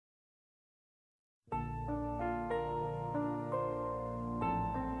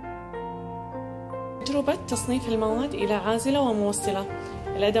تجربة تصنيف المواد إلى عازلة وموصلة.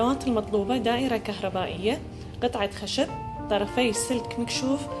 الأدوات المطلوبة: دائرة كهربائية، قطعة خشب، طرفي سلك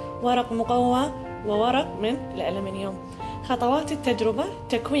مكشوف، ورق مقوى، وورق من الألمنيوم. خطوات التجربة: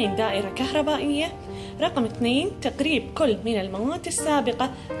 تكوين دائرة كهربائية. رقم 2: تقريب كل من المواد السابقة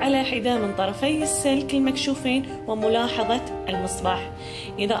على حدة من طرفي السلك المكشوفين وملاحظة المصباح.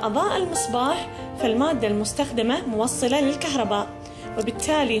 إذا أضاء المصباح فالمادة المستخدمة موصلة للكهرباء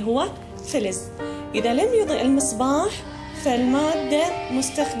وبالتالي هو فلز. إذا لم يضئ المصباح فالمادة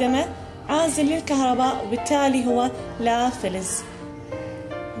مستخدمة عازل للكهرباء وبالتالي هو لا فلز.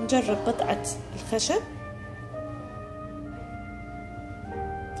 نجرب قطعة الخشب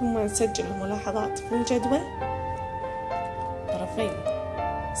ثم نسجل الملاحظات في الجدول. طرفي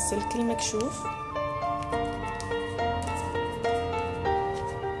السلك المكشوف،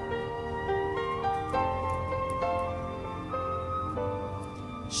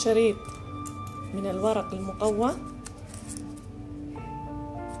 شريط من الورق المقوى،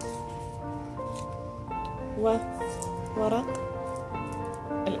 وورق